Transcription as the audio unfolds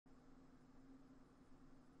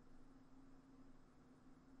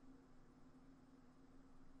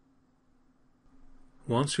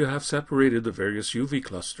Once you have separated the various UV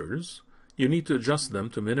clusters, you need to adjust them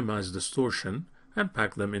to minimize distortion and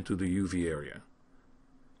pack them into the UV area.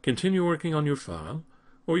 Continue working on your file,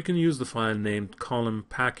 or you can use the file named column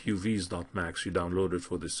packuvs.max you downloaded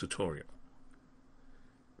for this tutorial.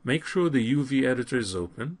 Make sure the UV editor is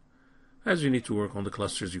open, as you need to work on the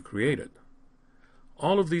clusters you created.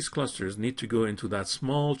 All of these clusters need to go into that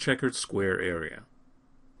small checkered square area.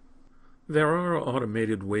 There are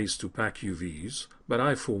automated ways to pack UVs, but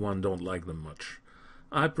I for one don't like them much.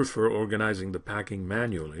 I prefer organizing the packing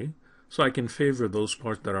manually, so I can favor those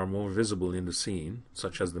parts that are more visible in the scene,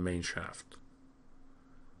 such as the main shaft.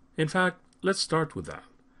 In fact, let's start with that.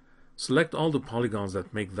 Select all the polygons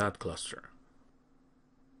that make that cluster.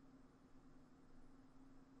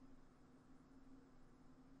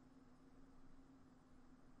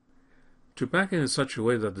 To pack it in such a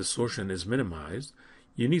way that distortion is minimized,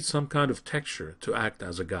 you need some kind of texture to act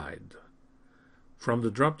as a guide. From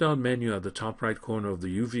the drop-down menu at the top right corner of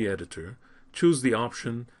the UV editor, choose the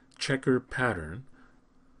option Checker Pattern,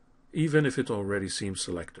 even if it already seems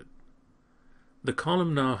selected. The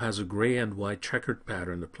column now has a gray and white checkered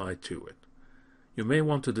pattern applied to it. You may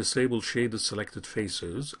want to disable Shaded Selected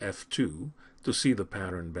Faces, F2, to see the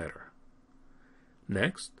pattern better.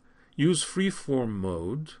 Next, use Freeform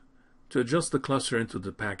mode to adjust the cluster into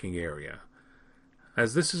the packing area.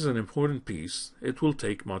 As this is an important piece, it will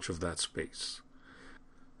take much of that space.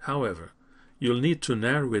 However, you'll need to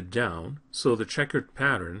narrow it down so the checkered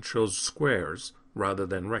pattern shows squares rather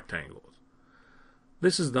than rectangles.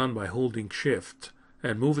 This is done by holding Shift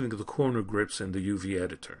and moving the corner grips in the UV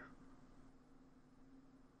editor.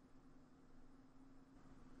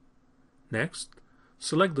 Next,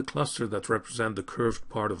 select the cluster that represents the curved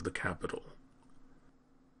part of the capital.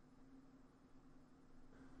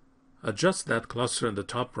 Adjust that cluster in the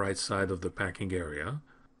top right side of the packing area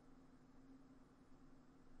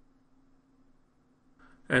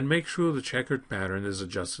and make sure the checkered pattern is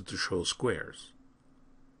adjusted to show squares.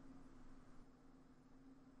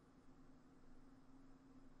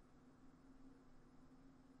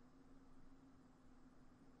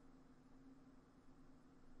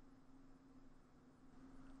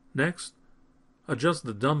 Next, adjust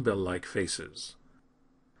the dumbbell-like faces.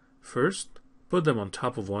 First, put them on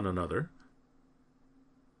top of one another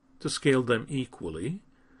to scale them equally,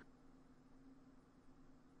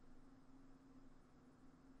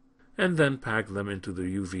 and then pack them into the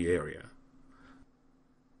UV area.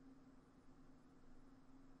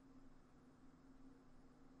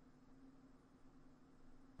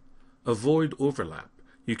 Avoid overlap.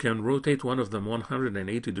 You can rotate one of them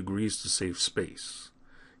 180 degrees to save space.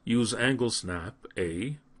 Use Angle Snap,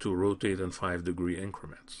 A, to rotate in 5-degree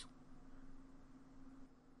increments.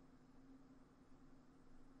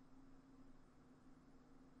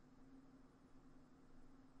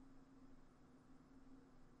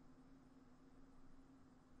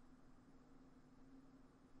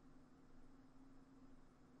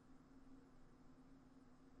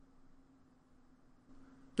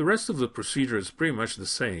 The rest of the procedure is pretty much the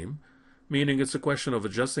same, meaning it's a question of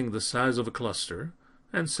adjusting the size of a cluster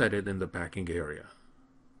and set it in the packing area.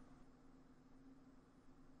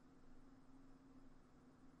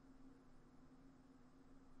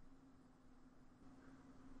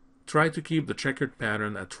 Try to keep the checkered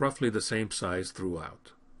pattern at roughly the same size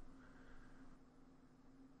throughout.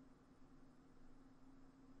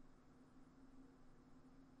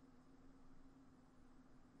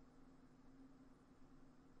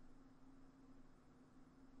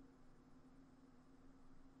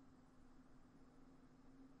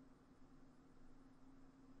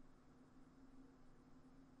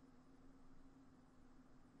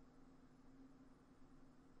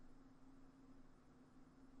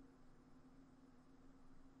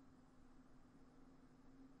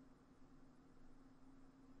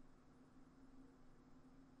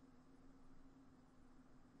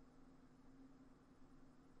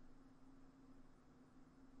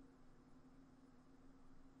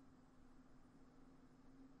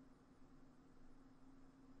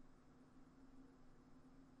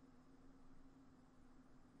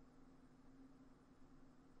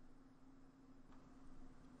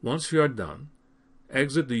 Once you are done,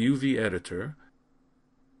 exit the UV editor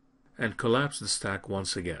and collapse the stack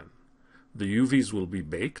once again. The UVs will be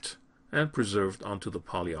baked and preserved onto the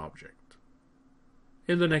poly object.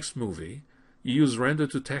 In the next movie, you use Render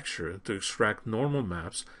to Texture to extract normal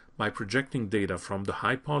maps by projecting data from the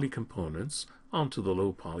high poly components onto the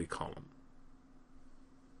low poly column.